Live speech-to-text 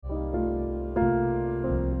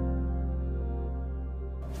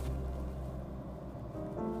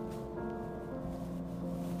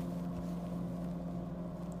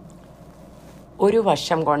ഒരു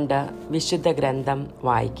വർഷം കൊണ്ട് വിശുദ്ധ ഗ്രന്ഥം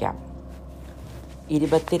വായിക്കാം.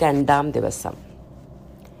 22-ാം ദിവസം.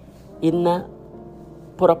 ഇന്ന്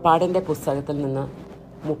പുറപ്പാടിൻ്റെ പുസ്തകത്തിൽ നിന്ന്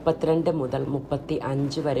 32 മുതൽ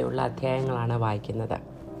 35 വരെയുള്ള അധ്യായങ്ങളാണ് വായിക്കുന്നത്.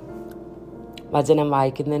 വചനം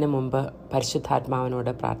വായിക്കുന്നതിന് മുമ്പ്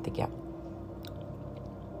പരിശുദ്ധാത്മാവിനോട് പ്രാർത്ഥിക്കാം.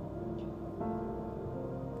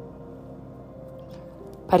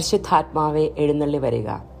 പരിശുദ്ധാത്മാവെ, എഴുന്നള്ളി വരിക.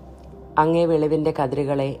 അങ്ങേ വെളിവിൻ്റെ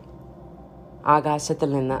കതിരുകളെ ആകാശത്തിൽ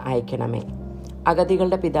നിന്ന് അയക്കണമേ.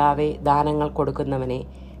 അഗതികളുടെ പിതാവെ, ദാനങ്ങൾ കൊടുക്കുന്നവനെ,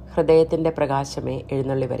 ഹൃദയത്തിൻ്റെ പ്രകാശമേ,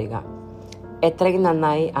 എഴുന്നള്ളി വരിക. എത്രയും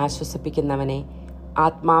നന്നായി ആശ്വസിപ്പിക്കുന്നവനെ,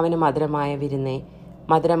 ആത്മാവിന് മധുരമായ വിരുന്നേ,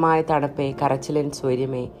 മധുരമായ തണുപ്പേ, കരച്ചിലിൻ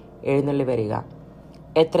സ്വൈര്യമേ, എഴുന്നള്ളി വരിക.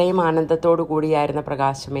 എത്രയും ആനന്ദത്തോടു കൂടിയായിരുന്ന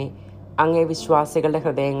പ്രകാശമേ, അങ്ങേ വിശ്വാസികളുടെ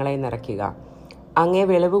ഹൃദയങ്ങളെ നിറയ്ക്കുക. അങ്ങേ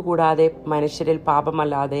വെളിവ് കൂടാതെ മനുഷ്യരിൽ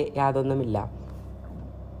പാപമല്ലാതെ യാതൊന്നുമില്ല.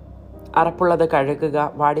 അറപ്പുള്ളത് കഴുകുക,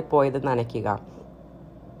 വാടിപ്പോയത് നനയ്ക്കുക,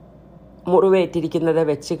 മുറിവേറ്റിരിക്കുന്നത്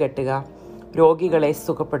വെച്ച് കെട്ടുക, രോഗികളെ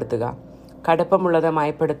സുഖപ്പെടുത്തുക, കടുപ്പമുള്ളത്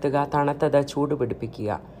മയപ്പെടുത്തുക, തണുത്തത്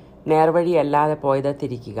ചൂടുപിടിപ്പിക്കുക, നേർവഴിയല്ലാതെ പോയത്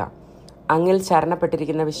തിരിക്കുക. അങ്ങിൽ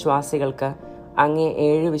ശരണപ്പെട്ടിരിക്കുന്ന വിശ്വാസികൾക്ക് അങ്ങേ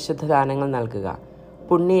 7 വിശുദ്ധദാനങ്ങൾ നൽകുക.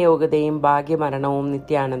 പുണ്യയോഗ്യതയും ഭാഗ്യമരണവും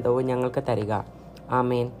നിത്യാനന്ദവും ഞങ്ങൾക്ക് തരിക.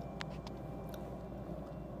 ആമേൻ.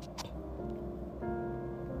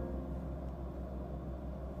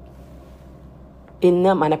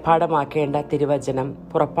 ഇന്ന് മനഃപ്പാഠമാക്കേണ്ട തിരുവചനം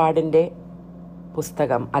പുറപ്പാടിൻ്റെ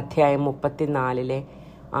പുസ്തകം അധ്യായം 34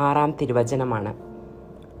 6-ാം തിരുവചനമാണ്.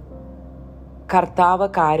 കർത്താവ്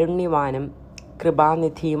കാരുണ്യവാനും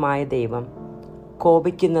കൃപാനിധിയുമായ ദൈവം,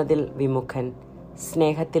 കോപിക്കുന്നതിൽ വിമുഖൻ,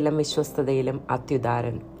 സ്നേഹത്തിലും വിശ്വസ്തതയിലും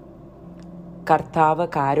അത്യുദാരൻ. കർത്താവ്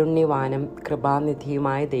കാരുണ്യവാനും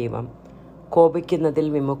കൃപാനിധിയുമായ ദൈവം, കോപിക്കുന്നതിൽ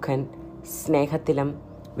വിമുഖൻ, സ്നേഹത്തിലും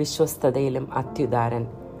വിശ്വസ്തതയിലും അത്യുദാരൻ.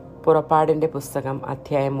 പുറപ്പാടിൻ്റെ പുസ്തകം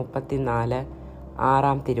അധ്യായം 34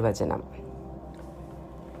 6-ാം തിരുവചനം.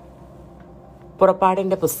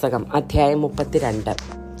 പുറപ്പാടിൻ്റെ പുസ്തകം അധ്യായം 32.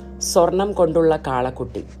 സ്വർണം കൊണ്ടുള്ള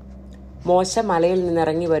കാളക്കുട്ടി. മോശ മലയിൽ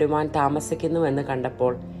നിന്നിറങ്ങി വരുവാൻ താമസിക്കുന്നുവെന്ന്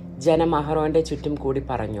കണ്ടപ്പോൾ ജനം അഹറോന്റെ ചുറ്റും കൂടി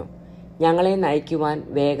പറഞ്ഞു, ഞങ്ങളെ നയിക്കുവാൻ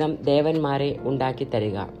വേഗം ദേവന്മാരെ ഉണ്ടാക്കി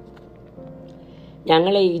തരിക.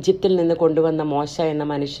 ഞങ്ങളെ ഈജിപ്തിൽ നിന്ന് കൊണ്ടുവന്ന മോശ എന്ന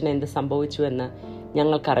മനുഷ്യന് എന്ത് സംഭവിച്ചുവെന്ന്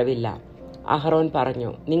ഞങ്ങൾക്കറിവില്ല. അഹറോൻ പറഞ്ഞു,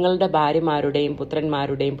 നിങ്ങളുടെ ഭാര്യമാരുടെയും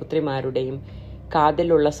പുത്രന്മാരുടെയും പുത്രിമാരുടെയും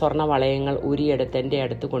കാതിലുള്ള സ്വർണവളയങ്ങൾ ഊരിയെടുത്ത് എൻ്റെ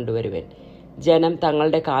അടുത്ത് കൊണ്ടുവരുവൻ. ജനം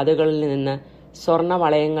തങ്ങളുടെ കാതുകളിൽ നിന്ന്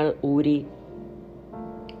സ്വർണവളയങ്ങൾ ഊരി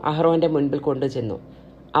അഹറോന്റെ മുൻപിൽ കൊണ്ടുചെന്നു.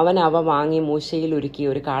 അവൻ അവ വാങ്ങി മൂശയിൽ ഉരുക്കി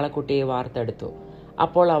ഒരു കാളക്കുട്ടിയെ വാർത്തെടുത്തു.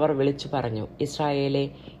 അപ്പോൾ അവർ വിളിച്ചു പറഞ്ഞു, ഇസ്രായേലേ,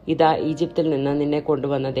 ഇതാ ഈജിപ്തിൽ നിന്ന് നിന്നെ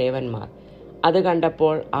കൊണ്ടുവന്ന ദേവന്മാർ. അത്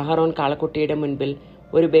കണ്ടപ്പോൾ അഹറോൻ കാളക്കുട്ടിയുടെ മുൻപിൽ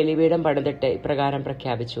ഒരു ബലിപീഠം പണിതിട്ട് ഇപ്രകാരം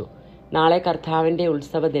പ്രഖ്യാപിച്ചു, നാളെ കർത്താവിൻ്റെ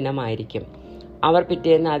ഉത്സവ ദിനമായിരിക്കും. അവർ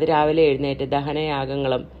പിറ്റേന്ന് അതിരാവിലെ എഴുന്നേറ്റ്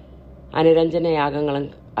ദഹനയാഗങ്ങളും അനുരഞ്ജനയാഗങ്ങളും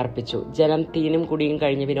അർപ്പിച്ചു. ജനം തീനും കുടിയും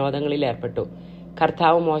കഴിഞ്ഞ് വിനോദങ്ങളിൽ ഏർപ്പെട്ടു.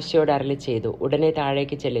 കർത്താവ് മോശയോട് അരുളി ചെയ്തു, ഉടനെ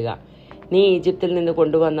താഴേക്ക് ചെല്ലുക. നീ ഈജിപ്തിൽ നിന്ന്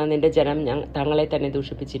കൊണ്ടുവന്ന നിന്റെ ജനം തങ്ങളെ തന്നെ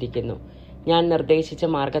ദൂഷിപ്പിച്ചിരിക്കുന്നു. ഞാൻ നിർദ്ദേശിച്ച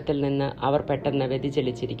മാർഗത്തിൽ നിന്ന് അവർ പെട്ടെന്ന്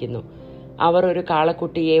വ്യതിചലിച്ചിരിക്കുന്നു. അവർ ഒരു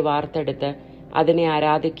കാളക്കുട്ടിയെ വാർത്തെടുത്ത് അതിനെ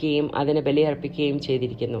ആരാധിക്കുകയും അതിന് ബലിയർപ്പിക്കുകയും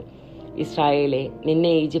ചെയ്തിരിക്കുന്നു. ഇസ്രായേലേ, നിന്നെ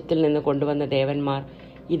ഈജിപ്തിൽ നിന്ന് കൊണ്ടുവന്ന ദേവന്മാർ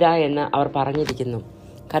ഇതാ എന്ന് അവർ പറഞ്ഞിരിക്കുന്നു.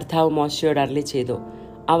 കർത്താവ് മോശയോട് അരുളി ചെയ്തു,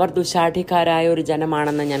 അവർ ദുശാഠ്യക്കാരായ ഒരു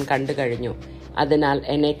ജനമാണെന്ന് ഞാൻ കണ്ടു കഴിഞ്ഞു. അതിനാൽ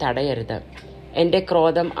എന്നെ തടയരുത്. എൻ്റെ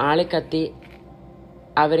ക്രോധം ആളിക്കത്തി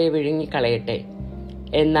അവരെ വിഴുങ്ങിക്കളയട്ടെ.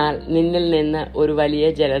 എന്നാൽ നിന്നിൽ നിന്ന് ഒരു വലിയ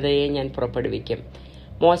ജനതയെ ഞാൻ പുറപ്പെടുവിക്കും.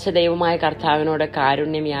 മോശ ദൈവമായ കർത്താവിനോട്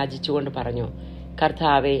കാരുണ്യം യാചിച്ചുകൊണ്ട് പറഞ്ഞു,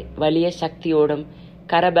 കർത്താവെ, വലിയ ശക്തിയോടും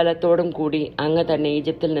കരബലത്തോടും കൂടി അങ്ങ് തന്നെ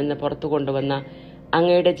ഈജിപ്തിൽ നിന്ന് പുറത്തു കൊണ്ടുവന്ന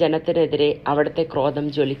അങ്ങയുടെ ജനത്തിനെതിരെ അവിടുത്തെ ക്രോധം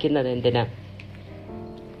ജ്വലിക്കുന്നതെന്തിന്?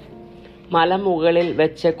 മലമുകളിൽ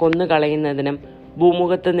വെച്ച് കൊന്നുകളയുന്നതിനും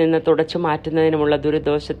ഭൂമുഖത്ത് നിന്ന് തുടച്ചു മാറ്റുന്നതിനുമുള്ള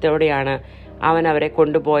ദുരിദോഷത്തോടെയാണ് അവൻ അവരെ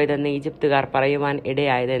കൊണ്ടുപോയതെന്ന് ഈജിപ്തുകാർ പറയുവാൻ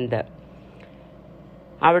ഇടയായതെന്ത്?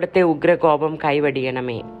 അവിടുത്തെ ഉഗ്രകോപം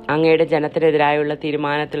കൈവടിയണമേ. അങ്ങയുടെ ജനത്തിനെതിരായുള്ള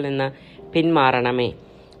തീരുമാനത്തിൽ നിന്ന് പിന്മാറണമേ.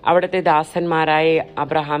 അവിടുത്തെ ദാസന്മാരായ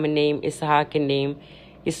അബ്രഹാമിനെയും ഇസ്ഹാക്കിൻ്റെയും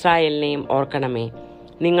ഇസ്രായേലിനെയും ഓർക്കണമേ.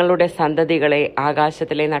 നിങ്ങളുടെ സന്തതികളെ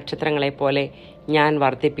ആകാശത്തിലെ നക്ഷത്രങ്ങളെ പോലെ ഞാൻ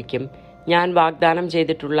വർദ്ധിപ്പിക്കും. ഞാൻ വാഗ്ദാനം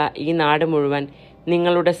ചെയ്തിട്ടുള്ള ഈ നാട് മുഴുവൻ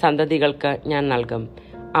നിങ്ങളുടെ സന്തതികൾക്ക് ഞാൻ നൽകും.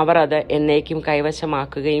 അവർ അത് എന്നേക്കും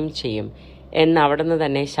കൈവശമാക്കുകയും ചെയ്യും എന്ന് അവിടുന്ന്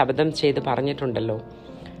തന്നെ ശപഥം ചെയ്ത് പറഞ്ഞിട്ടുണ്ടല്ലോ.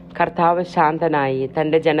 കർത്താവ് ശാന്തനായി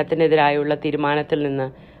തൻ്റെ ജനത്തിനെതിരായുള്ള തീരുമാനത്തിൽ നിന്ന്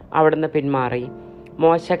അവിടുന്ന് പിന്മാറി.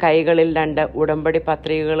 മോശ കൈകളിൽ 2 ഉടമ്പടി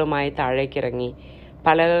പത്രികകളുമായി താഴേക്കിറങ്ങി.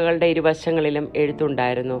 പലകകളുടെ ഇരുവശങ്ങളിലും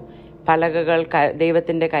എഴുത്തുണ്ടായിരുന്നു. പലകകൾ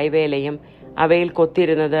ദൈവത്തിൻ്റെ കൈവേലയും അവയിൽ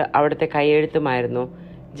കൊത്തിയിരുന്നത് അവിടുത്തെ കൈയെഴുത്തുമായിരുന്നു.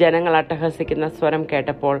 ജനങ്ങൾ അട്ടഹസിക്കുന്ന സ്വരം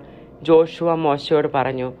കേട്ടപ്പോൾ ജോഷുവ മോശയോട്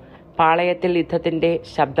പറഞ്ഞു, പാളയത്തിൽ യുദ്ധത്തിൻ്റെ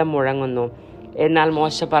ശബ്ദം മുഴങ്ങുന്നു. എന്നാൽ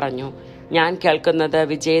മോശ പറഞ്ഞു, ഞാൻ കേൾക്കുന്നത്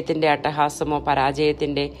വിജയത്തിൻ്റെ അട്ടഹാസമോ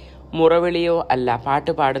പരാജയത്തിൻ്റെ മുറവിളിയോ അല്ല,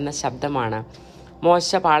 പാട്ടുപാടുന്ന ശബ്ദമാണ്. മോശ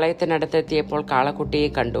പാളയത്തിനടുത്തെത്തിയപ്പോൾ കാളക്കുട്ടിയെ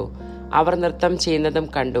കണ്ടു. അവർ നൃത്തം ചെയ്യുന്നതും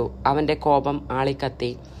കണ്ടു. അവൻ്റെ കോപം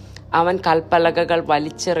ആളിക്കത്തി. അവൻ കൽപ്പലകകൾ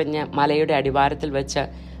വലിച്ചെറിഞ്ഞ് മലയുടെ അടിവാരത്തിൽ വെച്ച്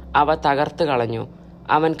അവ തകർത്തു കളഞ്ഞു.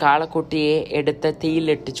 അവൻ കാളക്കുട്ടിയെ എടുത്ത്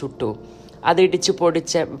തീയിലിട്ട് ചുട്ടു. അതിടിച്ചു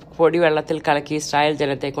പൊടിച്ച് പൊടിവെള്ളത്തിൽ കലക്കി ഇസ്രായേൽ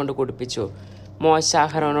ജനത്തെ കൊണ്ട് കുടിപ്പിച്ചു. മോശ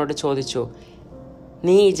അഹരോനോട് ചോദിച്ചു,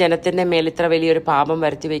 നീ ഈ ജനത്തിൻ്റെ മേൽ ഇത്ര വലിയൊരു പാപം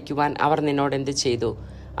വരുത്തി വയ്ക്കുവാൻ അവർ നിന്നോട് എന്ത് ചെയ്തു?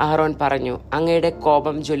 അഹരോൻ പറഞ്ഞു, അങ്ങയുടെ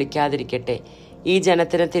കോപം ജ്വലിക്കാതിരിക്കട്ടെ. ഈ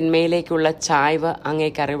ജനത്തിന് തിന്മയിലേക്കുള്ള ചായ്വ്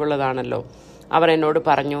അങ്ങേക്ക് അറിവുള്ളതാണല്ലോ. അവർ എന്നോട്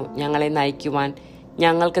പറഞ്ഞു, ഞങ്ങളെ നയിക്കുവാൻ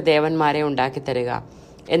ഞങ്ങൾക്ക് ദേവന്മാരെ ഉണ്ടാക്കി തരിക.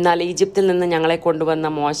 എന്നാൽ ഈജിപ്തിൽ നിന്ന് ഞങ്ങളെ കൊണ്ടുവന്ന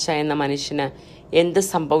മോശ എന്ന മനുഷ്യന് എന്ത്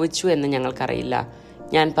സംഭവിച്ചു എന്ന് ഞങ്ങൾക്കറിയില്ല.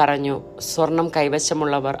 ഞാൻ പറഞ്ഞു, സ്വർണം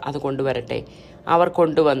കൈവശമുള്ളവർ അത് കൊണ്ടുവരട്ടെ. അവർ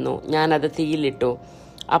കൊണ്ടുവന്നു. ഞാൻ അത് തീയിലിട്ടു.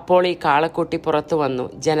 അപ്പോൾ ഈ കാളക്കുട്ടി പുറത്തു വന്നു.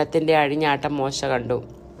 ജനത്തിൻ്റെ അഴിഞ്ഞാട്ടം മോശ കണ്ടു.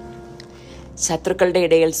 ശത്രുക്കളുടെ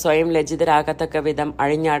ഇടയിൽ സ്വയം ലജ്ജിതരാകത്തക്ക വിധം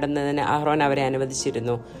അഴിഞ്ഞാടുന്നതിന് അഹ്റോൻ അവരെ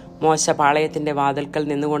അനുവദിച്ചിരുന്നു. മോശ പാളയത്തിൻ്റെ വാതിൽക്കൽ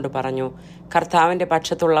നിന്നുകൊണ്ട് പറഞ്ഞു, കർത്താവിൻ്റെ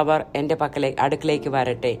പക്ഷത്തുള്ളവർ എൻ്റെ അടുക്കിലേക്ക്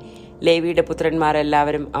വരട്ടെ. ലേവിയുടെ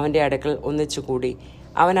പുത്രന്മാരെല്ലാവരും അവൻ്റെ അടുക്കൽ ഒന്നിച്ചുകൂടി.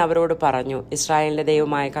 അവൻ അവരോട് പറഞ്ഞു, ഇസ്രായേലിൻ്റെ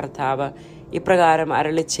ദൈവമായ കർത്താവ് ഇപ്രകാരം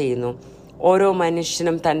അരുളി ചെയ്യുന്നു, ഓരോ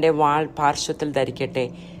മനുഷ്യനും തൻ്റെ വാൾ പാർശ്വത്തിൽ ധരിക്കട്ടെ.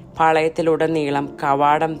 പാളയത്തിലുടനീളം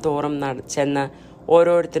കവാടം തോറും ചെന്ന്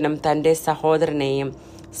ഓരോരുത്തരും തൻ്റെ സഹോദരനെയും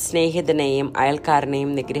സ്നേഹിതനെയും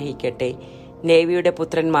അയൽക്കാരനെയും നിഗ്രഹിക്കട്ടെ. ലേവിയുടെ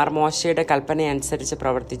പുത്രന്മാർ മോശയുടെ കൽപ്പനയനുസരിച്ച്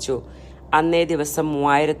പ്രവർത്തിച്ചു. അന്നേ ദിവസം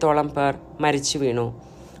 3000-ഓളം പേർ മരിച്ചു വീണു.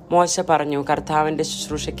 മോശ പറഞ്ഞു, കർത്താവിൻ്റെ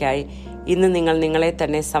ശുശ്രൂഷയ്ക്കായി ഇന്ന് നിങ്ങൾ നിങ്ങളെ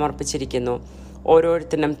തന്നെ സമർപ്പിച്ചിരിക്കുന്നു.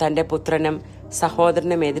 ഓരോരുത്തരും തൻ്റെ പുത്രനും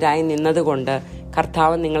സഹോദരനും എതിരായി നിന്നതുകൊണ്ട്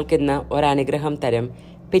കർത്താവ് നിങ്ങൾക്കിന്ന് ഒരനുഗ്രഹം തരും.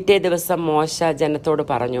 പിറ്റേ ദിവസം മോശ ജനത്തോട്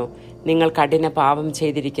പറഞ്ഞു, നിങ്ങൾ കഠിന പാപം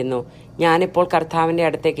ചെയ്തിരിക്കുന്നു. ഞാനിപ്പോൾ കർത്താവിൻ്റെ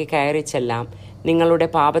അടുത്തേക്ക് കയറി ചെല്ലാം. നിങ്ങളുടെ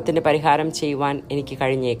പാപത്തിന് പരിഹാരം ചെയ്യുവാൻ എനിക്ക്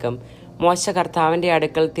കഴിഞ്ഞേക്കും. മോശ കർത്താവിൻ്റെ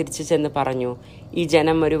അടുക്കൽ തിരിച്ചു ചെന്ന് പറഞ്ഞു, ഈ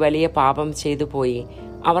ജനം ഒരു വലിയ പാപം ചെയ്തു പോയി.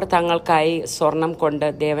 അവർ തങ്ങൾക്കായി സ്വർണം കൊണ്ട്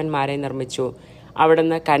ദേവന്മാരെ നിർമ്മിച്ചു.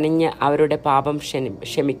 അവിടുന്ന് കനിഞ്ഞ് അവരുടെ പാപം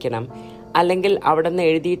ക്ഷമിക്കണം. അല്ലെങ്കിൽ അവിടുന്ന്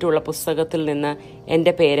എഴുതിയിട്ടുള്ള പുസ്തകത്തിൽ നിന്ന്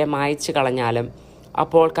എൻ്റെ പേര് മായ്ച്ചു കളഞ്ഞാലും.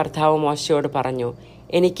 അപ്പോൾ കർത്താവ് മോശയോട് പറഞ്ഞു,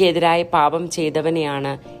 എനിക്കെതിരായി പാപം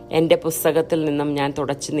ചെയ്തവനെയാണ് എൻ്റെ പുസ്തകത്തിൽ നിന്നും ഞാൻ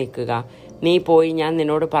തുടച്ചു നീക്കുക. നീ പോയി ഞാൻ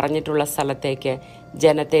നിന്നോട് പറഞ്ഞിട്ടുള്ള സ്ഥലത്തേക്ക്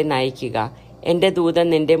ജനത്തെ നയിക്കുക. എൻ്റെ ദൂതൻ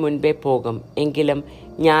നിന്റെ മുൻപേ പോകും. എങ്കിലും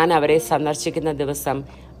ഞാൻ അവരെ സന്ദർശിക്കുന്ന ദിവസം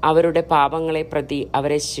അവരുടെ പാപങ്ങളെ പ്രതി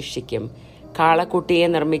അവരെ ശിക്ഷിക്കും. കാളക്കുട്ടിയെ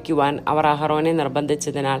നിർമ്മിക്കുവാൻ അവർ അഹറോനെ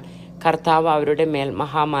നിർബന്ധിച്ചതിനാൽ കർത്താവ് അവരുടെ മേൽ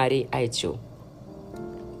മഹാമാരി അയച്ചു.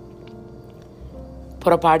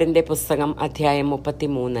 പുറപ്പാടിൻ്റെ പുസ്തകം അധ്യായം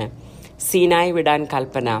 33. സീനായി വിടാൻ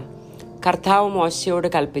കൽപ്പന. കർത്താവ് മോശയോട്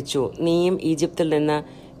കൽപ്പിച്ചു, നീയും ഈജിപ്തിൽ നിന്ന്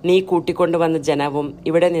നീ കൂട്ടിക്കൊണ്ടുവന്ന ജനവും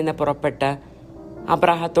ഇവിടെ നിന്ന് പുറപ്പെട്ട്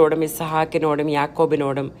അബ്രാഹത്തോടും ഇസ്ഹാക്കിനോടും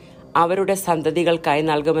യാക്കോബിനോടും അവരുടെ സന്തതികൾക്കായി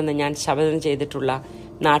നൽകുമെന്ന് ഞാൻ ശപഥം ചെയ്തിട്ടുള്ള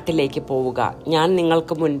നാട്ടിലേക്ക് പോവുക. ഞാൻ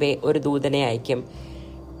നിങ്ങൾക്ക് മുൻപേ ഒരു ദൂതനെ അയക്കും.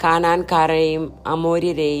 കാനാൻകാരെയും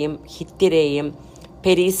അമോര്യരെയും ഹിത്യരെയും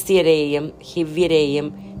പെരീസ്യരെയും ഹിവ്യരെയും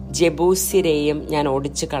ജബൂസ്യരെയും ഞാൻ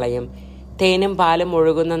ഓടിച്ചു കളയും. തേനും പാലും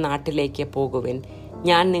ഒഴുകുന്ന നാട്ടിലേക്ക് പോകുവിൻ.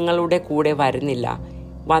 ഞാൻ നിങ്ങളുടെ കൂടെ വരുന്നില്ല.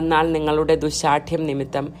 വന്നാൽ നിങ്ങളുടെ ദുശാഠ്യം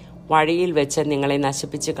നിമിത്തം വഴിയിൽ വെച്ച് നിങ്ങളെ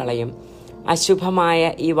നശിപ്പിച്ചു കളയും. അശുഭമായ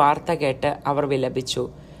ഈ വാർത്ത കേട്ട് അവർ വിലപിച്ചു.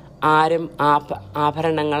 ആരും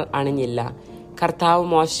ആഭരണങ്ങൾ അണിഞ്ഞില്ല. കർത്താവ്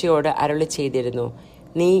മോശയോട് അരുളി ചെയ്തിരുന്നു,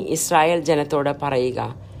 നീ ഇസ്രായേൽ ജനത്തോട് പറയുക,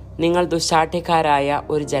 നിങ്ങൾ ദുശാഠ്യക്കാരായ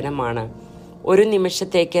ഒരു ജനമാണ്. ഒരു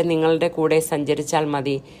നിമിഷത്തേക്ക് നിങ്ങളുടെ കൂടെ സഞ്ചരിച്ചാൽ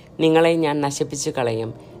മതി, നിങ്ങളെ ഞാൻ നശിപ്പിച്ചു കളയും.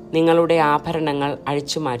 നിങ്ങളുടെ ആഭരണങ്ങൾ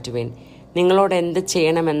അഴിച്ചു മാറ്റുവിൻ. നിങ്ങളോട് എന്ത്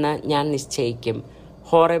ചെയ്യണമെന്ന് ഞാൻ നിശ്ചയിക്കും.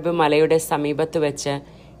 ഹോറേബ് മലയുടെ സമീപത്ത് വെച്ച്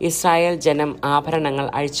ഇസ്രായേൽ ജനം ആഭരണങ്ങൾ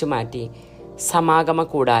അഴിച്ചുമാറ്റി. സമാഗമ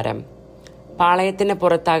കൂടാരം. പാളയത്തിന്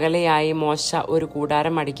പുറത്തകലെയായി മോശ ഒരു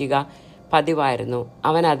കൂടാരം അടിക്കുക പതിവായിരുന്നു.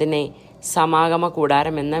 അവൻ അതിനെ സമാഗമ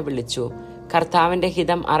കൂടാരമെന്ന് വിളിച്ചു. കർത്താവിൻ്റെ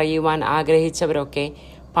ഹിതം അറിയുവാൻ ആഗ്രഹിച്ചവരൊക്കെ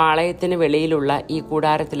പാളയത്തിന് വെളിയിലുള്ള ഈ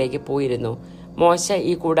കൂടാരത്തിലേക്ക് പോയിരുന്നു. മോശ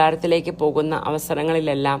ഈ കൂടാരത്തിലേക്ക് പോകുന്ന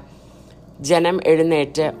അവസരങ്ങളിലെല്ലാം ജനം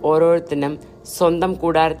എഴുന്നേറ്റ് ഓരോരുത്തരും സ്വന്തം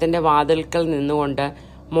കൂടാരത്തിൻ്റെ വാതിൽക്കൽ നിന്നുകൊണ്ട്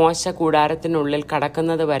മോശ കൂടാരത്തിനുള്ളിൽ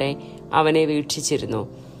കടക്കുന്നത് വരെ അവനെ വീക്ഷിച്ചിരുന്നു.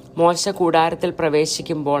 മോശ കൂടാരത്തിൽ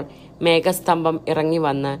പ്രവേശിക്കുമ്പോൾ മേഘസ്തംഭം ഇറങ്ങി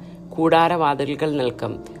വന്ന് കൂടാരവാതിൽക്കൽ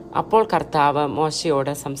നിൽക്കും. അപ്പോൾ കർത്താവ്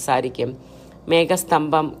മോശയോട് സംസാരിക്കും.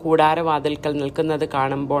 മേഘസ്തംഭം കൂടാരവാതിൽക്കൽ നിൽക്കുന്നത്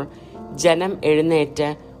കാണുമ്പോൾ ജനം എഴുന്നേറ്റ്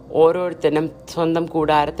ഓരോരുത്തരും സ്വന്തം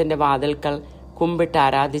കൂടാരത്തിൻ്റെ വാതിൽക്കൽ കുമ്പിട്ട്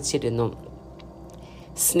ആരാധിച്ചിരുന്നു.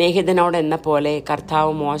 സ്നേഹിതനോടെന്ന പോലെ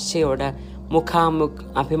കർത്താവ് മോശയോട്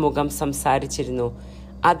അഭിമുഖം സംസാരിച്ചിരുന്നു.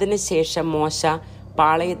 അതിനുശേഷം മോശ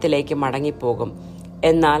പാളയത്തിലേക്ക് മടങ്ങിപ്പോകും.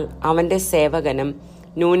 എന്നാൽ അവന്റെ സേവകനും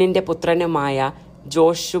നൂനിന്റെ പുത്രനുമായ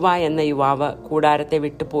ജോഷുവ എന്ന യുവാവ് കൂടാരത്തെ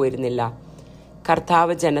വിട്ടുപോയിരുന്നില്ല.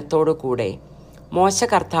 കർത്താവ് ജനത്തോടു കൂടെ. മോശ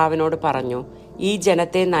കർത്താവിനോട് പറഞ്ഞു, ഈ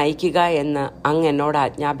ജനത്തെ നയിക്കുക എന്ന് അങ്ങ് എന്നോട്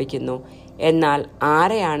ആജ്ഞാപിക്കുന്നു. എന്നാൽ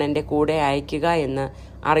ആരെയാണ് എൻ്റെ കൂടെ അയക്കുക എന്ന്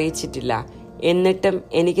അറിയിച്ചിട്ടില്ല. എന്നിട്ടും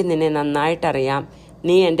എനിക്ക് നിന്നെ നന്നായിട്ടറിയാം.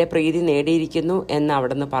 നീ എൻ്റെ പ്രീതി നേടിയിരിക്കുന്നു എന്ന്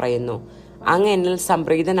അവിടുന്ന് പറയുന്നു. അങ്ങ് എന്നിൽ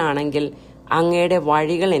സംപ്രീതനാണെങ്കിൽ അങ്ങയുടെ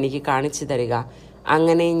വഴികൾ എനിക്ക് കാണിച്ചു തരിക.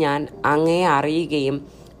 അങ്ങനെ ഞാൻ അങ്ങയെ അറിയുകയും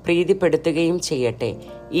പ്രീതിപ്പെടുത്തുകയും ചെയ്യട്ടെ.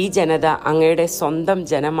 ഈ ജനത അങ്ങയുടെ സ്വന്തം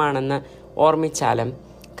ജനമാണെന്ന് ഓർമ്മിച്ചാലും.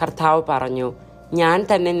 കർത്താവ് പറഞ്ഞു, ഞാൻ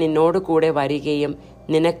തന്നെ നിന്നോട് കൂടെ വരികയും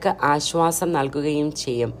നിനക്ക് ആശ്വാസം നൽകുകയും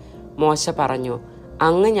ചെയ്യും. മോശ പറഞ്ഞു,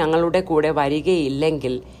 അങ്ങ് ഞങ്ങളുടെ കൂടെ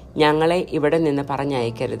വരികയില്ലെങ്കിൽ ഞങ്ങളെ ഇവിടെ നിന്ന്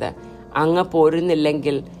പറഞ്ഞയക്കരുത്. അങ്ങ്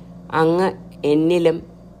പോരുന്നില്ലെങ്കിൽ അങ്ങ് എന്നിലും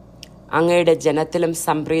അങ്ങയുടെ ജനത്തിലും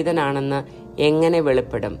സംപ്രീതനാണെന്ന് എങ്ങനെ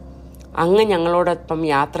വെളിപ്പെടും? അങ്ങ് ഞങ്ങളോടൊപ്പം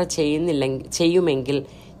യാത്ര ചെയ്യുമെങ്കിൽ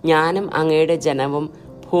ഞാനും അങ്ങയുടെ ജനവും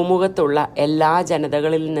ഭൂമുഖത്തുള്ള എല്ലാ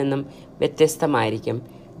ജനതകളിൽ നിന്നും വ്യത്യസ്തമായിരിക്കും.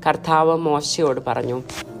 കർത്താവ് മോശയോട് പറഞ്ഞു,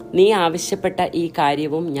 നീ ആവശ്യപ്പെട്ട ഈ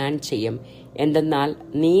കാര്യവും ഞാൻ ചെയ്യും. എന്തെന്നാൽ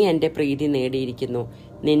നീ എൻ്റെ പ്രീതി നേടിയിരിക്കുന്നു.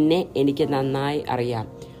 നിന്നെ എനിക്ക് നന്നായി അറിയാം.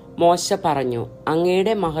 മോശ പറഞ്ഞു,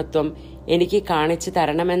 അങ്ങയുടെ മഹത്വം എനിക്ക് കാണിച്ചു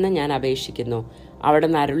തരണമെന്ന് ഞാൻ അപേക്ഷിക്കുന്നു.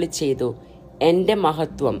 അവിടുന്ന് അരുളി ചെയ്തു, എൻ്റെ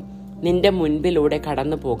മഹത്വം നിന്റെ മുൻപിലൂടെ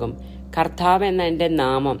കടന്നു പോകും. കർത്താവ് എന്ന എൻ്റെ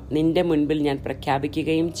നാമം നിന്റെ മുൻപിൽ ഞാൻ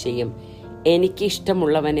പ്രഖ്യാപിക്കുകയും ചെയ്യും. എനിക്ക്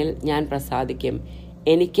ഇഷ്ടമുള്ളവനിൽ ഞാൻ പ്രസാദിക്കും.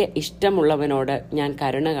 എനിക്ക് ഇഷ്ടമുള്ളവനോട് ഞാൻ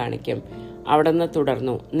കരുണ കാണിക്കും. അവിടുന്ന്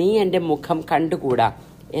തുടർന്നു, നീ എൻ്റെ മുഖം കണ്ടുകൂടാ.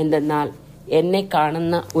 എന്തെന്നാൽ എന്നെ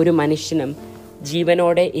കാണുന്ന ഒരു മനുഷ്യനും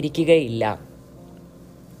ജീവനോടെ ഇരിക്കുകയില്ല.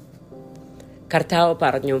 കർത്താവ്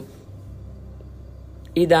പറഞ്ഞു,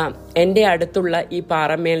 ഇതാ എൻ്റെ അടുത്തുള്ള ഈ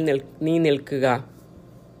പാറമേൽ നീ നിൽക്കുക.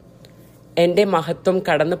 എൻ്റെ മഹത്വം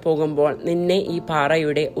കടന്നു പോകുമ്പോൾ നിന്നെ ഈ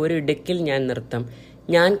പാറയുടെ ഒരു ഇടുക്കിൽ ഞാൻ നിർത്തും.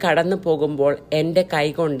 ഞാൻ കടന്നു പോകുമ്പോൾ എൻ്റെ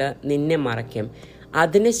കൈകൊണ്ട് നിന്നെ മറയ്ക്കും.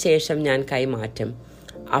 അതിനുശേഷം ഞാൻ കൈമാറ്റും.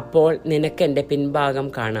 അപ്പോൾ നിനക്ക് എൻ്റെ പിൻഭാഗം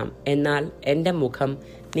കാണാം, എന്നാൽ എൻ്റെ മുഖം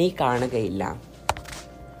നീ കാണുകയില്ല.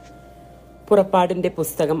 പുറപ്പാടിന്റെ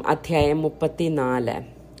പുസ്തകം അധ്യായം 34.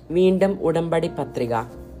 വീണ്ടും ഉടമ്പടി പത്രിക.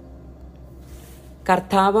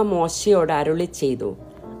 കർത്താവ് മോശയോട് അരുളി ചെയ്തു,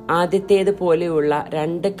 ആദ്യത്തേതുപോലെയുള്ള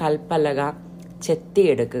 2 കൽപ്പലക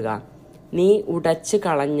ചെത്തിയെടുക്കുക. നീ ഉടച്ചു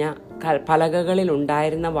കളഞ്ഞ പലകകളിൽ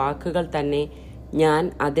ഉണ്ടായിരുന്ന വാക്കുകൾ തന്നെ ഞാൻ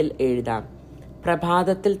അതിൽ എഴുതാം.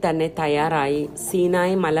 പ്രഭാതത്തിൽ തന്നെ തയ്യാറായി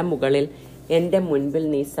സീനായി മലമുകളിൽ എൻ്റെ മുൻപിൽ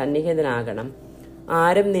നീ സന്നിഹിതനാകണം.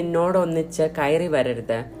 ആരും നിന്നോടൊന്നിച്ച് കയറി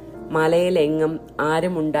വരരുത്. മലയിലെങ്ങും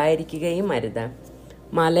ആരും ഉണ്ടായിരിക്കുകയും അരുത്.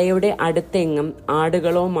 മലയുടെ അടുത്തെങ്ങും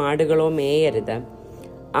ആടുകളോ മാടുകളോ മേയരുത്.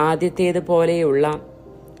 ആദ്യത്തേതുപോലെയുള്ള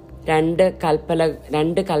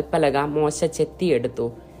 2 കൽപ്പലക മോശ ചെത്തിയെടുത്തു.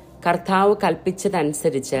 കർത്താവ്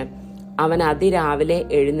കൽപ്പിച്ചതനുസരിച്ച് അവൻ അതിരാവിലെ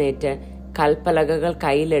എഴുന്നേറ്റ് കൽപ്പലകകൾ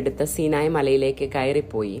കയ്യിലെടുത്ത് സീനായ് മലയിലേക്ക്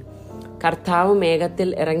കയറിപ്പോയി. കർത്താവ് മേഘത്തിൽ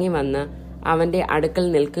ഇറങ്ങി വന്ന് അവന്റെ അടുക്കൽ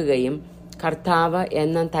നിൽക്കുകയും കർത്താവ്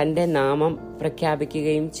എന്ന തന്റെ നാമം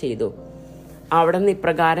പ്രഖ്യാപിക്കുകയും ചെയ്തു. അവിടുന്ന്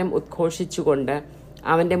ഇപ്രകാരം ഉദ്ഘോഷിച്ചുകൊണ്ട്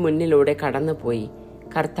അവന്റെ മുന്നിലൂടെ കടന്നുപോയി.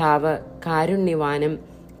 കർത്താവ് കാരുണ്യവാനും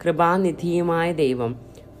കൃപാനിധിയുമായ ദൈവം,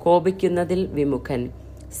 കോപിക്കുന്നതിൽ വിമുഖൻ,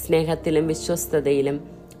 സ്നേഹത്തിലും വിശ്വസ്തതയിലും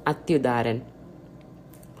അത്യുദാരൻ,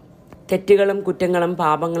 തെറ്റുകളും കുറ്റങ്ങളും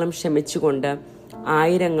പാപങ്ങളും ക്ഷമിച്ചുകൊണ്ട്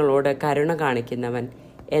ആയിരങ്ങളോട് കരുണ കാണിക്കുന്നവൻ,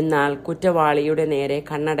 എന്നാൽ കുറ്റവാളിയുടെ നേരെ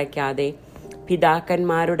കണ്ണടയ്ക്കാതെ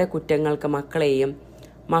പിതാക്കന്മാരുടെ കുറ്റങ്ങൾക്ക് മക്കളെയും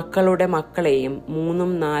മക്കളുടെ മക്കളെയും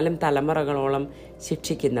 3-4 തലമുറകളോളം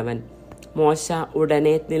ശിക്ഷിക്കുന്നവൻ. മോശ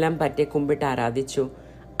ഉടനെ നിലം പറ്റി കുമ്പിട്ട് ആരാധിച്ചു.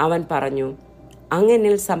 അവൻ പറഞ്ഞു,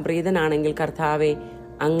 അങ്ങെന്നിൽ സംപ്രീതനാണെങ്കിൽ കർത്താവെ,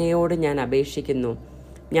 അങ്ങയോട് ഞാൻ അപേക്ഷിക്കുന്നു.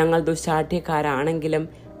 ഞങ്ങൾ ദുശാഠ്യക്കാരാണെങ്കിലും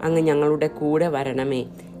അങ്ങ് ഞങ്ങളുടെ കൂടെ വരണമേ.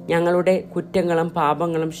 ഞങ്ങളുടെ കുറ്റങ്ങളും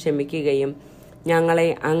പാപങ്ങളും ക്ഷമിക്കുകയും ഞങ്ങളെ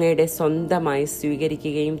അങ്ങയുടെ സ്വന്തമായി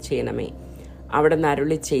സ്വീകരിക്കുകയും ചെയ്യണമേ. അവിടുന്ന്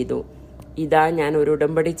അരുളി ചെയ്തു, ഇതാ ഞാൻ ഒരു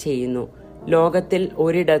ഉടമ്പടി ചെയ്യുന്നു. ലോകത്തിൽ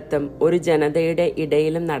ഒരിടത്തും ഒരു ജനതയുടെ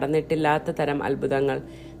ഇടയിലും നടന്നിട്ടില്ലാത്ത തരം അത്ഭുതങ്ങൾ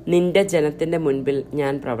നിന്റെ ജനത്തിന്റെ മുൻപിൽ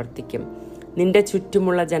ഞാൻ പ്രവർത്തിക്കും. നിന്റെ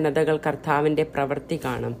ചുറ്റുമുള്ള ജനതകൾ കർത്താവിന്റെ പ്രവൃത്തി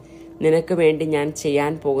കാണും. നിനക്ക് വേണ്ടി ഞാൻ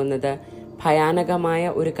ചെയ്യാൻ പോകുന്നത് ഭയാനകമായ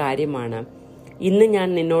ഒരു കാര്യമാണ്. ഇന്ന് ഞാൻ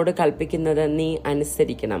നിന്നോട് കൽപ്പിക്കുന്നത് നീ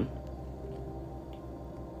അനുസരിക്കണം.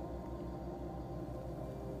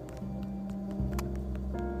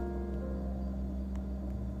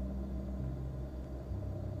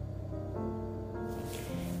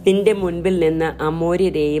 നിന്റെ മുൻപിൽ നിന്ന്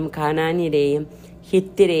അമോര്യരെയും കാനാന്യരെയും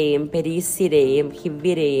ഹിത്യരെയും പെരീസ്യരെയും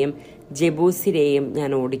ഹിവ്യരെയും ജെബൂസിരെയും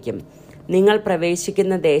ഞാൻ ഓടിക്കും. നിങ്ങൾ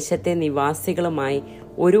പ്രവേശിക്കുന്ന ദേശത്തെ നിവാസികളുമായി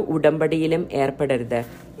ഒരു ഉടമ്പടിയിലും ഏർപ്പെടരുത്.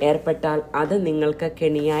 ഏർപ്പെട്ടാൽ അത് നിങ്ങൾക്ക്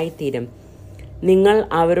കെണിയായി തീരും. നിങ്ങൾ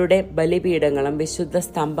അവരുടെ ബലിപീഠങ്ങളും വിശുദ്ധ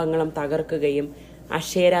സ്തംഭങ്ങളും തകർക്കുകയും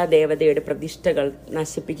അശേര ദേവതയുടെ പ്രതിഷ്ഠകൾ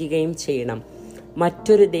നശിപ്പിക്കുകയും ചെയ്യണം.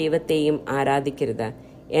 മറ്റൊരു ദൈവത്തെയും ആരാധിക്കരുത്.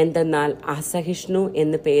 എന്തെന്നാൽ അസഹിഷ്ണു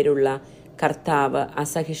എന്നു പേരുള്ള കർത്താവ്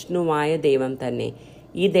അസഹിഷ്ണുവായ ദൈവം തന്നെ.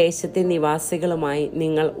 ഈ ദേശത്തെ നിവാസികളുമായി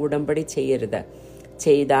നിങ്ങൾ ഉടമ്പടി ചെയ്യരുത്.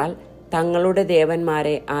 ചെയ്താൽ തങ്ങളുടെ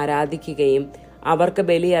ദേവന്മാരെ ആരാധിക്കുകയും അവർക്ക്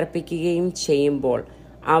ബലിയർപ്പിക്കുകയും ചെയ്യുമ്പോൾ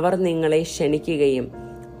അവർ നിങ്ങളെ ക്ഷണിക്കുകയും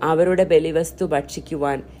അവരുടെ ബലിവസ്തു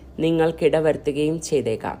ഭക്ഷിക്കുവാൻ നിങ്ങൾക്കിടവരുത്തുകയും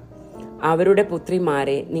ചെയ്തേക്കാം. അവരുടെ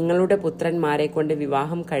പുത്രിമാരെ നിങ്ങളുടെ പുത്രന്മാരെ കൊണ്ട്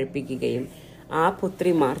വിവാഹം കഴിപ്പിക്കുകയും ആ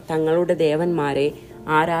പുത്രിമാർ തങ്ങളുടെ ദേവന്മാരെ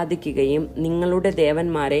ആരാധിക്കുകയും നിങ്ങളുടെ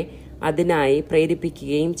ദേവന്മാരെ അതിനായി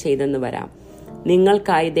പ്രേരിപ്പിക്കുകയും ചെയ്തെന്ന് വരാം.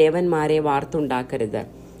 നിങ്ങൾക്കായി ദേവന്മാരെ വാർത്തുണ്ടാക്കരുത്.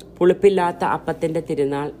 പുളിപ്പില്ലാത്ത അപ്പത്തിന്റെ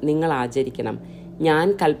തിരുനാൾ നിങ്ങൾ ആചരിക്കണം. ഞാൻ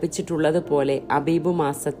കൽപ്പിച്ചിട്ടുള്ളതുപോലെ അബീബു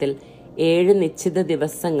മാസത്തിൽ 7 നിശ്ചിത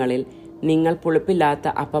ദിവസങ്ങളിൽ നിങ്ങൾ പുളിപ്പില്ലാത്ത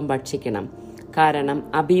അപ്പം ഭക്ഷിക്കണം. കാരണം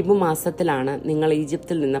അബീബു മാസത്തിലാണ് നിങ്ങൾ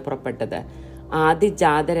ഈജിപ്തിൽ നിന്ന് പുറപ്പെട്ടത്.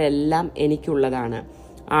 ആദിജാതരെല്ലാം എനിക്കുള്ളതാണ്.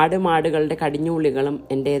 ആടുമാടുകളുടെ കടിഞ്ഞൂലുകളും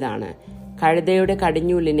എന്റേതാണ്. കഴുതയുടെ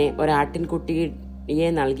കടിഞ്ഞൂലിനെ ഒരാട്ടിൻകുട്ടിയെ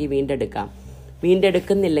നൽകി വീണ്ടെടുക്കാം.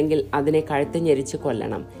 വീണ്ടെടുക്കുന്നില്ലെങ്കിൽ അതിനെ കഴുത്ത് ഞെരിച്ച്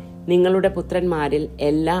കൊല്ലണം. നിങ്ങളുടെ പുത്രന്മാരിൽ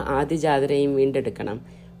എല്ലാ ആദിജാതരെയും വീണ്ടെടുക്കണം.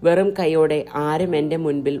 വെറും കൈയോടെ ആരും എൻ്റെ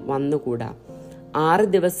മുൻപിൽ വന്നുകൂടാ. 6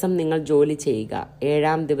 ദിവസം നിങ്ങൾ ജോലി ചെയ്യുക.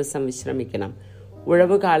 7-ാം ദിവസം വിശ്രമിക്കണം.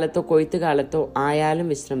 ഉഴവുകാലത്തോ കൊയ്ത്തുകാലത്തോ ആയാലും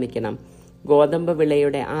വിശ്രമിക്കണം. ഗോതമ്പ്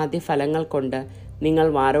വിളയുടെ ആദ്യ ഫലങ്ങൾ കൊണ്ട് നിങ്ങൾ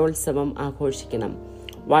വാരോത്സവം ആഘോഷിക്കണം.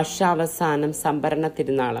 വർഷാവസാനം സംഭരണ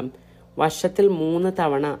തിരുനാളം. വർഷത്തിൽ 3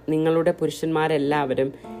 തവണ നിങ്ങളുടെ പുരുഷന്മാരെല്ലാവരും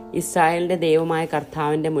ഇസ്രായേലിന്റെ ദൈവമായ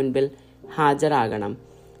കർത്താവിന്റെ മുൻപിൽ ഹാജരാകണം.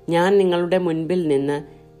 ഞാൻ നിങ്ങളുടെ മുൻപിൽ നിന്ന്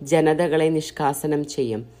ജനതകളെ നിഷ്കാസനം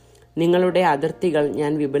ചെയ്യും. നിങ്ങളുടെ അതിർത്തികൾ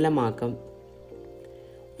ഞാൻ വിപുലമാക്കും.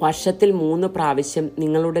 വർഷത്തിൽ 3 പ്രാവശ്യം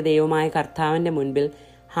നിങ്ങളുടെ ദൈവമായ കർത്താവിന്റെ മുൻപിൽ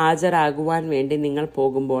ഹാജരാകുവാൻ വേണ്ടി നിങ്ങൾ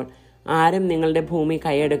പോകുമ്പോൾ ആരും നിങ്ങളുടെ ഭൂമി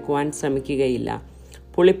കൈയടക്കുവാൻ ശ്രമിക്കുകയില്ല.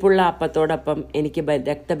 പുളിപ്പുള്ള അപ്പത്തോടൊപ്പം എനിക്ക്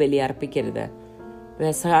രക്തബലി അർപ്പിക്കരുത്.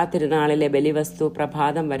 പെസഹ തിരുനാളിലെ ബലിവസ്തു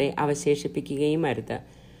പ്രഭാതം വരെ അവശേഷിപ്പിക്കുകയും അരുത്.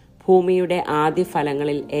 ഭൂമിയുടെ ആദ്യ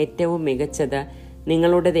ഫലങ്ങളിൽ ഏറ്റവും മികച്ചത്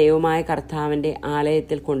നിങ്ങളുടെ ദൈവമായ കർത്താവിന്റെ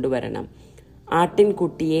ആലയത്തിൽ കൊണ്ടുവരണം.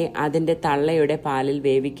 ആട്ടിൻകുട്ടിയെ അതിന്റെ തള്ളയുടെ പാലിൽ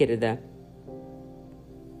വേവിക്കരുത്.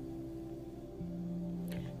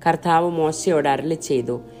 കർത്താവ് മോശയോട് അരുളി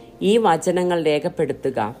ചെയ്തു, ഈ വചനങ്ങൾ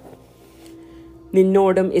രേഖപ്പെടുത്തുക.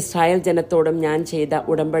 നിന്നോടും ഇസ്രായേൽ ജനത്തോടും ഞാൻ ചെയ്ത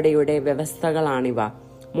ഉടമ്പടിയുടെ വ്യവസ്ഥകളാണിവ.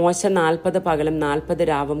 മോശ 40 പകലും 40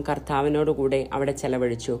 രാവും കർത്താവിനോടുകൂടെ അവിടെ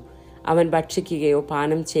ചെലവഴിച്ചു. അവൻ ഭക്ഷിക്കുകയോ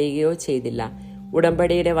പാനം ചെയ്യുകയോ ചെയ്തില്ല.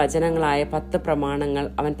 ഉടമ്പടിയുടെ വചനങ്ങളായ 10 പ്രമാണങ്ങൾ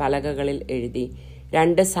അവൻ പലകകളിൽ എഴുതി.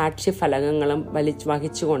 2 സാക്ഷി ഫലകങ്ങളും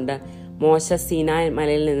വഹിച്ചുകൊണ്ട് മോശ സീനായ്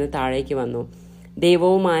മലയിൽ നിന്ന് താഴേക്ക് വന്നു.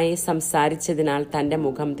 ദൈവവുമായി സംസാരിച്ചതിനാൽ തന്റെ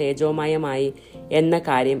മുഖം തേജോമയമായി എന്ന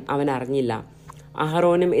കാര്യം അവൻ അറിഞ്ഞില്ല.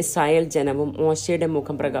 അഹറോനും ഇസ്രായേൽ ജനവും മോശയുടെ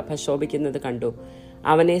മുഖം പ്രശോഭിക്കുന്നത് കണ്ടു.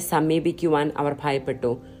 അവനെ സമീപിക്കുവാൻ അവർ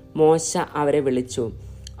ഭയപ്പെട്ടു. മോശ അവരെ വിളിച്ചു.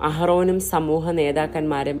 അഹറോനും സമൂഹ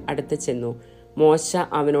നേതാക്കന്മാരും അടുത്തു ചെന്നു. മോശ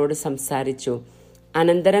അവനോട് സംസാരിച്ചു.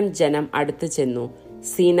 അനന്തരം ജനം അടുത്തു ചെന്നു.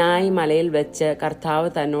 സീനായി മലയിൽ വെച്ച് കർത്താവ്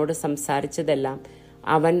തന്നോട് സംസാരിച്ചതെല്ലാം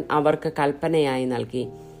അവൻ അവർക്ക് കൽപ്പനയായി നൽകി.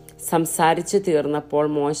 സംസാരിച്ചു തീർന്നപ്പോൾ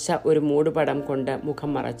മോശ ഒരു മൂടുപടം കൊണ്ട് മുഖം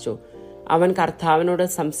മറച്ചു. അവൻ കർത്താവിനോട്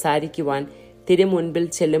സംസാരിക്കുവാൻ തിരുമുൻപിൽ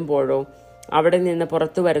ചെല്ലുമ്പോഴോ അവിടെ നിന്ന്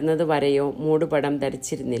പുറത്തു വരുന്നത് വരെയോ മൂടുപടം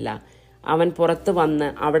ധരിച്ചിരുന്നില്ല. അവൻ പുറത്തു വന്ന്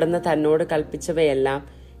അവിടുന്ന് തന്നോട് കൽപ്പിച്ചവയെല്ലാം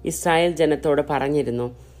ഇസ്രായേൽ ജനത്തോട് പറഞ്ഞിരുന്നു.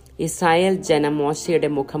 ഇസ്രായേൽ ജനം മോശയുടെ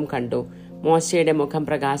മുഖം കണ്ടു. മോശയുടെ മുഖം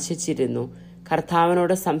പ്രകാശിച്ചിരുന്നു.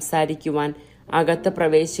 കർത്താവിനോട് സംസാരിക്കുവാൻ അകത്ത്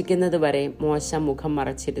പ്രവേശിക്കുന്നതുവരെ മോശ മുഖം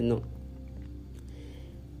മറച്ചിരുന്നു.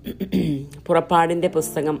 പുറപ്പാടിന്റെ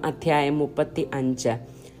പുസ്തകം അധ്യായം 35.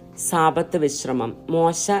 സാബത്ത് വിശ്രമം.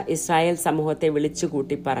 മോശ ഇസ്രായേൽ സമൂഹത്തെ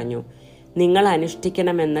വിളിച്ചുകൂട്ടി പറഞ്ഞു, നിങ്ങൾ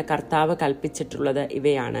അനുഷ്ഠിക്കണമെന്ന് കർത്താവ് കൽപ്പിച്ചിട്ടുള്ളത്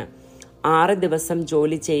ഇവയാണ്. 6 ദിവസം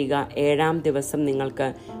ജോലി ചെയ്യുക. 7-ാം ദിവസം നിങ്ങൾക്ക്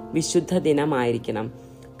വിശുദ്ധ ദിനമായിരിക്കണം.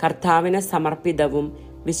 കർത്താവിന് സമർപ്പിതവും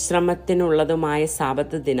വിശ്രമത്തിനുള്ളതുമായ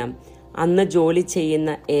സാബത്ത് ദിനം. അന്ന് ജോലി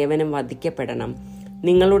ചെയ്യുന്ന ഏവനും വധിക്കപ്പെടണം.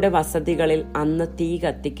 നിങ്ങളുടെ വസതികളിൽ അന്ന് തീ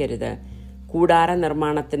കത്തിക്കരുത്. കൂടാര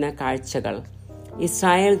നിർമ്മാണത്തിന് കാഴ്ചകൾ.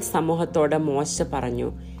 ഇസ്രായേൽ സമൂഹത്തോട് മോശ പറഞ്ഞു,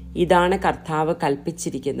 ഇതാണ് കർത്താവ്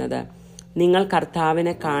കൽപ്പിച്ചിരിക്കുന്നത്. നിങ്ങൾ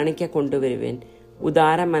കർത്താവിന് കാണിക്ക കൊണ്ടുവരുവിൻ.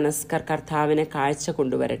 ഉദാര മനസ്കർ കർത്താവിന് കാഴ്ച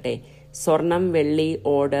കൊണ്ടുവരട്ടെ. സ്വർണം, വെള്ളി,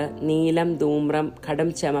 ഓട്, നീലം, ധൂമ്രം, കടും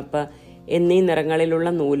ചെമപ്പ് എന്നീ നിറങ്ങളിലുള്ള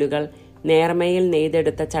നൂലുകൾ, നേർമയിൽ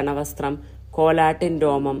നെയ്തെടുത്ത ചണവസ്ത്രം, കോലാട്ടിൻ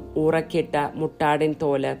രോമം, ഊറക്കിട്ട മുട്ടാടിൻ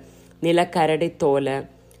തോല്, നിലക്കരടിത്തോല്,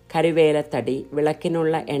 കരുവേലത്തടി,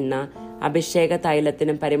 വിളക്കിനുള്ള എണ്ണ, അഭിഷേക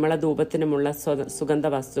തൈലത്തിനും പരിമള ധൂപത്തിനുമുള്ള സുഗന്ധ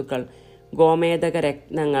വസ്തുക്കൾ, ഗോമേതക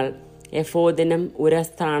രത്നങ്ങൾ, എഫോദിനും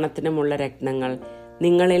ഉരസ്ഥാനത്തിനുമുള്ള രത്നങ്ങൾ.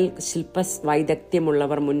 നിങ്ങളിൽ ശില്പ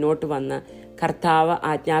വൈദഗ്ധ്യമുള്ളവർ മുന്നോട്ട് വന്ന് കർത്താവ്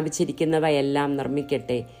ആജ്ഞാപിച്ചിരിക്കുന്നവയെല്ലാം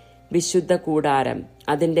നിർമ്മിക്കട്ടെ. വിശുദ്ധ കൂടാരം,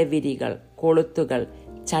 അതിൻ്റെ വിരികൾ, കൊളുത്തുകൾ,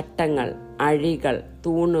 ചട്ടങ്ങൾ, അഴികൾ,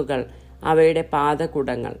 തൂണുകൾ, അവയുടെ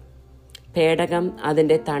പാദകുടങ്ങൾ, പേടകം,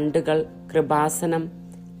 അതിൻ്റെ തണ്ടുകൾ, കൃപാസനം,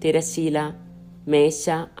 തിരശീല, മേശ,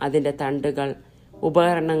 അതിൻ്റെ തണ്ടുകൾ,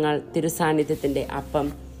 ഉപകരണങ്ങൾ, തിരുസാന്നിധ്യത്തിൻ്റെ അപ്പം,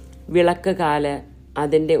 വിളക്ക് കാല്,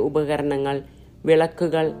 അതിൻ്റെ ഉപകരണങ്ങൾ,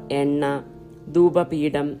 വിളക്കുകൾ, എണ്ണ,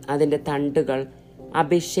 ധൂപപീഠം, അതിൻ്റെ തണ്ടുകൾ,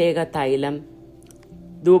 അഭിഷേക തൈലം,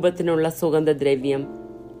 ധൂപത്തിനുള്ള സുഗന്ധദ്രവ്യം,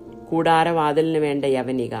 കൂടാരവാതിലിന് വേണ്ട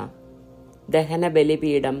യവനിക, ദഹന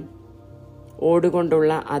ബലിപീഠം,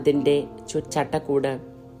 ഓടുകൊണ്ടുള്ള അതിൻ്റെ ചട്ടക്കൂട്,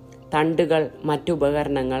 തണ്ടുകൾ,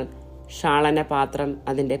 മറ്റുപകരണങ്ങൾ, ഷാളനപാത്രം,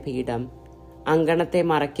 അതിൻ്റെ പീഠം, അങ്കണത്തെ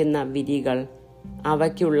മറയ്ക്കുന്ന വിരികൾ,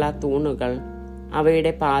 അവയ്ക്കുള്ള തൂണുകൾ,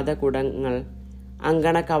 അവയുടെ പാദകുടങ്ങൾ,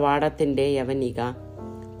 അങ്കണ കവാടത്തിൻ്റെ യവനിക,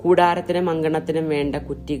 കൂടാരത്തിനും അങ്കണത്തിനും വേണ്ട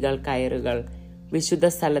കുറ്റികൾ, കയറുകൾ, വിശുദ്ധ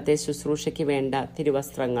സ്ഥലത്തെ ശുശ്രൂഷയ്ക്ക് വേണ്ട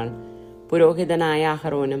തിരുവസ്ത്രങ്ങൾ, പുരോഹിതനായ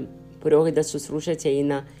അഹറോനും പുരോഹിത ശുശ്രൂഷ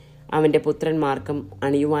ചെയ്യുന്ന അവൻ്റെ പുത്രന്മാർക്കും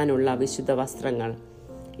അണിയുവാനുള്ള വിശുദ്ധ വസ്ത്രങ്ങൾ.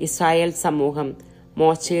 ഇസ്രായേൽ സമൂഹം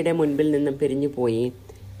മോശയുടെ മുൻപിൽ നിന്നും പിരിഞ്ഞുപോയി.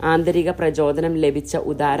 ആന്തരിക പ്രചോദനം ലഭിച്ച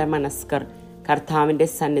ഉദാരമനസ്കർ കർത്താവിൻ്റെ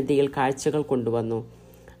സന്നിധിയിൽ കാഴ്ചകൾ കൊണ്ടുവന്നു.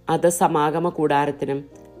 അത് സമാഗമ കൂടാരത്തിനും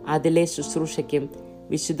അതിലെ ശുശ്രൂഷയ്ക്കും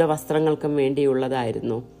വിശുദ്ധ വസ്ത്രങ്ങൾക്കും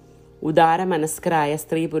വേണ്ടിയുള്ളതായിരുന്നു. ഉദാരമനസ്കരായ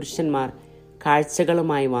സ്ത്രീ പുരുഷന്മാർ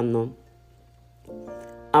കാഴ്ചകളുമായി വന്നു.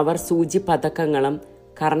 അവർ സൂചി പതക്കങ്ങളും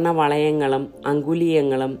കർണവളയങ്ങളും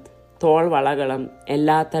അങ്കുലീയങ്ങളും തോൾവളകളും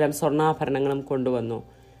എല്ലാത്തരം സ്വർണ്ണാഭരണങ്ങളും കൊണ്ടുവന്നു.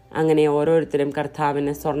 അങ്ങനെ ഓരോരുത്തരും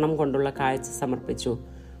കർത്താവിന് സ്വർണം കൊണ്ടുള്ള കാഴ്ച സമർപ്പിച്ചു.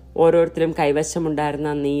 ഓരോരുത്തരും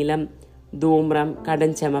കൈവശമുണ്ടായിരുന്ന നീലം, ധൂമ്രം,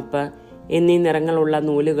 കടുംചെമപ്പ് എന്നീ നിറങ്ങളുള്ള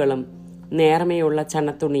നൂലുകളും നേർമയുള്ള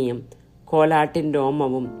ചണത്തുണിയും കോലാട്ടിൻ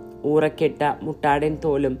രോമവും ഊറക്കെട്ട മുട്ടാടിൻ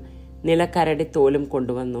തോലും നിലക്കരടി തോലും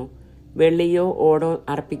കൊണ്ടുവന്നു. വെള്ളിയോ ഓടോ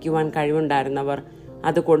അർപ്പിക്കുവാൻ കഴിവുണ്ടായിരുന്നവർ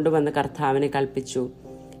അത് കൊണ്ടുവന്ന് കർത്താവിന് കൽപ്പിച്ചു.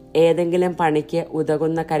 ഏതെങ്കിലും പണിക്ക്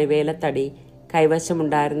ഉതകുന്ന കരിവേലത്തടി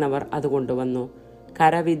കൈവശമുണ്ടായിരുന്നവർ അത് കൊണ്ടുവന്നു.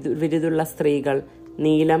 കരവിരുതുള്ള സ്ത്രീകൾ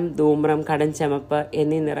നീലം, ധൂമ്രം, കടുംചെമപ്പ്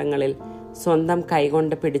എന്നീ നിറങ്ങളിൽ സ്വന്തം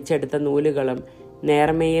കൈകൊണ്ട് പിടിച്ചെടുത്ത നൂലുകളും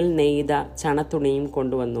നേർമയിൽ നെയ്ത ചണത്തുണിയും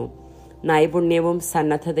കൊണ്ടുവന്നു. നൈപുണ്യവും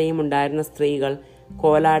സന്നദ്ധതയും ഉണ്ടായിരുന്ന സ്ത്രീകൾ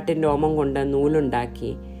കോലാട്ടിൻ രോമം കൊണ്ട്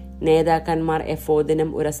നൂലുണ്ടാക്കി. നേതാക്കന്മാർ എഫോദിനും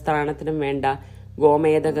ഉരസ്ഥാനത്തിനും വേണ്ട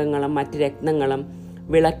ഗോമേതകങ്ങളും മറ്റ് രത്നങ്ങളും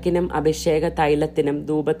വിളക്കിനും അഭിഷേക തൈലത്തിനും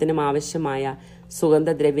ധൂപത്തിനും ആവശ്യമായ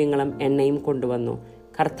സുഗന്ധദ്രവ്യങ്ങളും എണ്ണയും കൊണ്ടുവന്നു.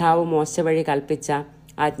 കർത്താവ് മോശ വഴി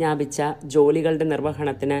ആജ്ഞാപിച്ച ജോലികളുടെ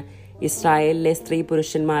നിർവഹണത്തിന് ഇസ്രായേലിലെ സ്ത്രീ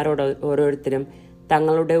പുരുഷന്മാരോട് ഓരോരുത്തരും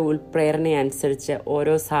തങ്ങളുടെ ഉൾപ്രേരണയനുസരിച്ച്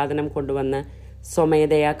ഓരോ സാധനം കൊണ്ടുവന്ന്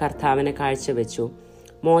സ്വമേധയാ കർത്താവിന് കാഴ്ചവെച്ചു.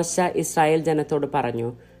 മോശ ഇസ്രായേൽ ജനത്തോട് പറഞ്ഞു,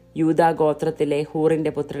 യൂദാ ഗോത്രത്തിലെ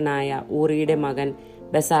ഹൂറിന്റെ പുത്രനായ ഊറിയുടെ മകൻ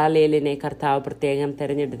ബസാലേലിനെ കർത്താവ് പ്രത്യേകം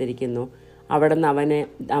തെരഞ്ഞെടുത്തിരിക്കുന്നു. അവിടുന്ന്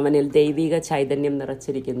അവനിൽ ദൈവിക ചൈതന്യം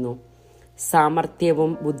നിറച്ചിരിക്കുന്നു.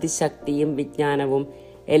 സാമർത്ഥ്യവും ബുദ്ധിശക്തിയും വിജ്ഞാനവും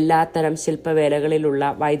എല്ലാത്തരം ശില്പവേലകളിലുള്ള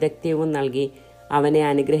വൈദഗ്ധ്യവും നൽകി അവനെ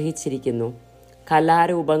അനുഗ്രഹിച്ചിരിക്കുന്നു.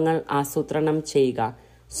 കലാരൂപങ്ങൾ ആസൂത്രണം ചെയ്യുക,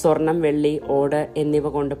 സ്വർണം, വെള്ളി, ഓട് എന്നിവ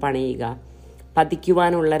കൊണ്ട് പണിയുക,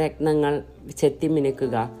 പതിക്കുവാനുള്ള രത്നങ്ങൾ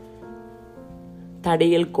ചെത്തിമിനുക്കുക,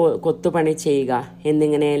 തടിയിൽ കൊത്തുപണി ചെയ്യുക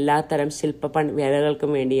എന്നിങ്ങനെ എല്ലാത്തരം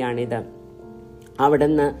വേലകൾക്കും വേണ്ടിയാണിത്.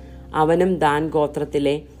 അവിടുന്ന് അവനും ദാൻ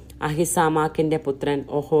ഗോത്രത്തിലെ അഹിസാമാക്കിന്റെ പുത്രൻ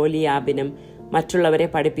ഒഹോലിയാബിനും മറ്റുള്ളവരെ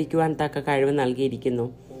പഠിപ്പിക്കുവാൻ തക്ക കഴിവ് നൽകിയിരിക്കുന്നു.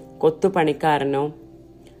 കൊത്തുപണിക്കാരനോ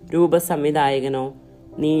രൂപസംവിധായകനോ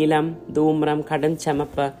നീലം, ധൂമ്രം,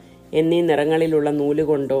 കടുംചെമപ്പ് എന്നീ നിറങ്ങളിലുള്ള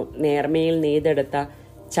നൂലുകൊണ്ടോ നേർമയിൽ നെയ്തെടുത്ത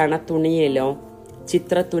ചണത്തുണിയിലോ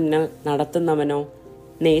ചിത്രത്തുന്നൽ നടത്തുന്നവനോ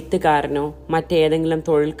നെയ്ത്തുകാരനോ മറ്റേതെങ്കിലും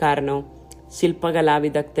തൊഴിൽക്കാരനോ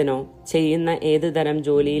ശില്പകലാവിദഗ്ധനോ ചെയ്യുന്ന ഏതു തരം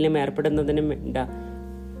ജോലിയിലും ഏർപ്പെടുന്നതിനും വേണ്ട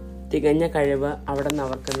തികഞ്ഞ കഴിവ് അവിടുന്ന്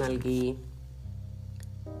അവർക്ക് നൽകി.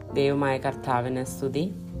 ദൈവമായ കർത്താവിന് സ്തുതി.